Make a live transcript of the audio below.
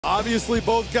Obviously,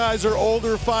 both guys are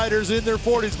older fighters in their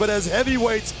 40s, but as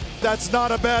heavyweights, that's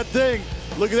not a bad thing.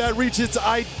 Look at that reach, it's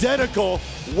identical.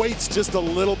 Weight's just a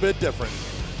little bit different.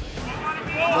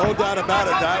 No doubt about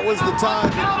it, that was the time.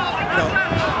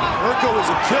 Mirko was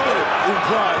a killer in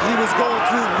Pride. He was going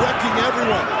through wrecking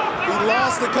everyone. He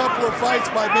lost a couple of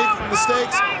fights by making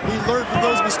mistakes. He learned from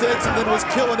those mistakes and then was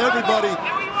killing everybody.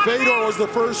 Fedor was the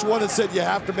first one that said you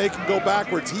have to make him go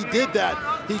backwards. He did that.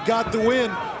 He got the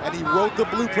win, and he wrote the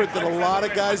blueprint that a lot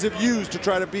of guys have used to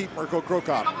try to beat Mirko Cro.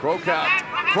 Cro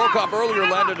earlier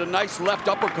landed a nice left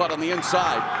uppercut on the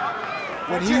inside.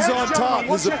 When he's on top,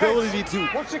 his ability to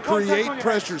create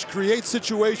pressures, create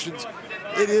situations,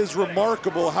 it is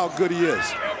remarkable how good he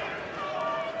is.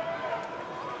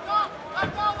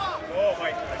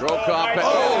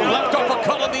 Left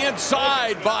uppercut on the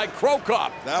inside by Cro.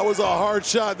 That was a hard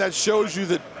shot. That shows you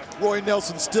that Roy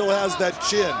Nelson still has that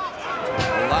chin.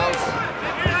 Allows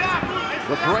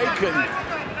the break, and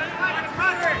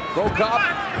Cro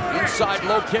inside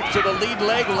low kick to the lead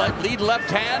leg, lead left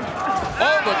hand.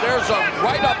 Oh, but there's a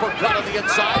right uppercut on the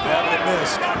inside.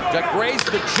 That grazed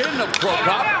the chin of Cro.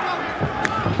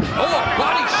 Oh, a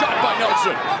body shot by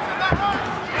Nelson.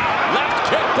 Left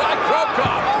kick by Cro.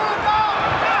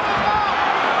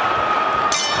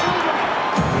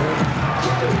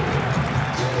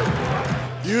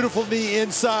 Beautiful knee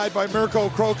inside by Mirko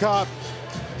Cro.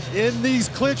 In these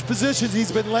clinch positions,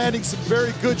 he's been landing some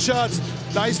very good shots.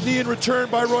 Nice knee in return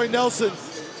by Roy Nelson.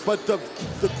 But the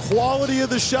quality of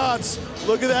the shots,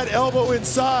 look at that elbow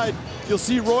inside. You'll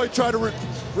see Roy try to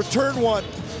return one,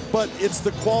 but it's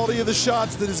the quality of the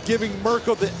shots that is giving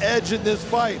Mirko the edge in this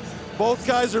fight. Both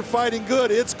guys are fighting good.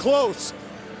 It's close.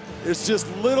 It's just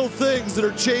little things that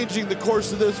are changing the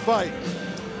course of this fight.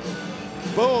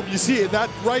 Boom, you see it, that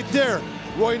right there.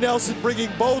 Roy Nelson bringing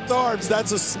both arms.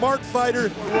 That's a smart fighter.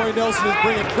 Roy Nelson is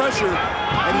bringing pressure,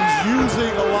 and he's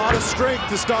using a lot of strength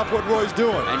to stop what Roy's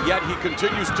doing. And yet he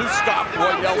continues to stop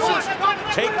Roy Nelson's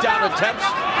takedown attempts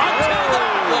until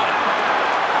that one.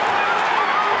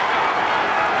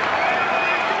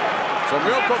 So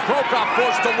Mirko Cro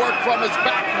forced to work from his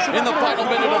back in the final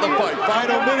minute of the fight.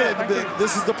 Final minute,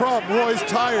 this is the problem. Roy's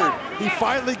tired. He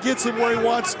finally gets him where he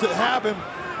wants to have him.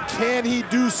 Can he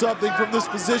do something from this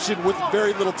position with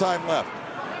very little time left?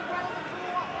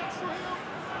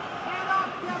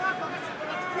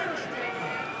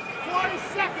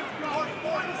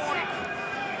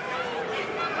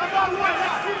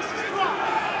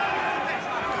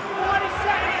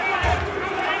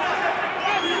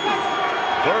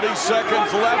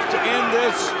 Seconds left in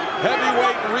this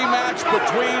heavyweight rematch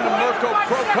between Mirko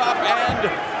Cro and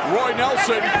Roy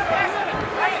Nelson.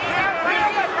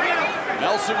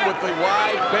 Nelson with the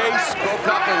wide base, Cro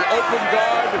an open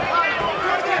guard.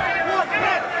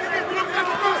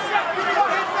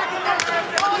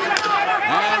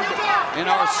 And in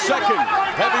our second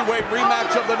heavyweight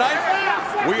rematch of the night,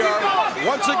 we are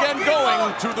once again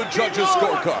going to the judges'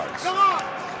 scorecards.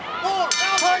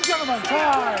 Time, gentlemen,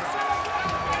 time.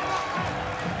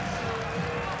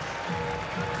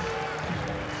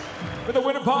 For the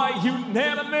winner by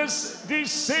unanimous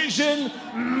decision,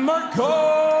 Mirko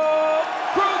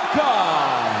Cro.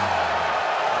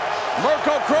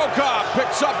 Mirko Cro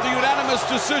picks up the unanimous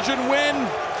decision win.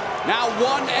 Now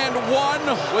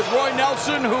 1-1 with Roy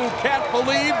Nelson, who can't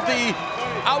believe the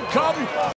outcome.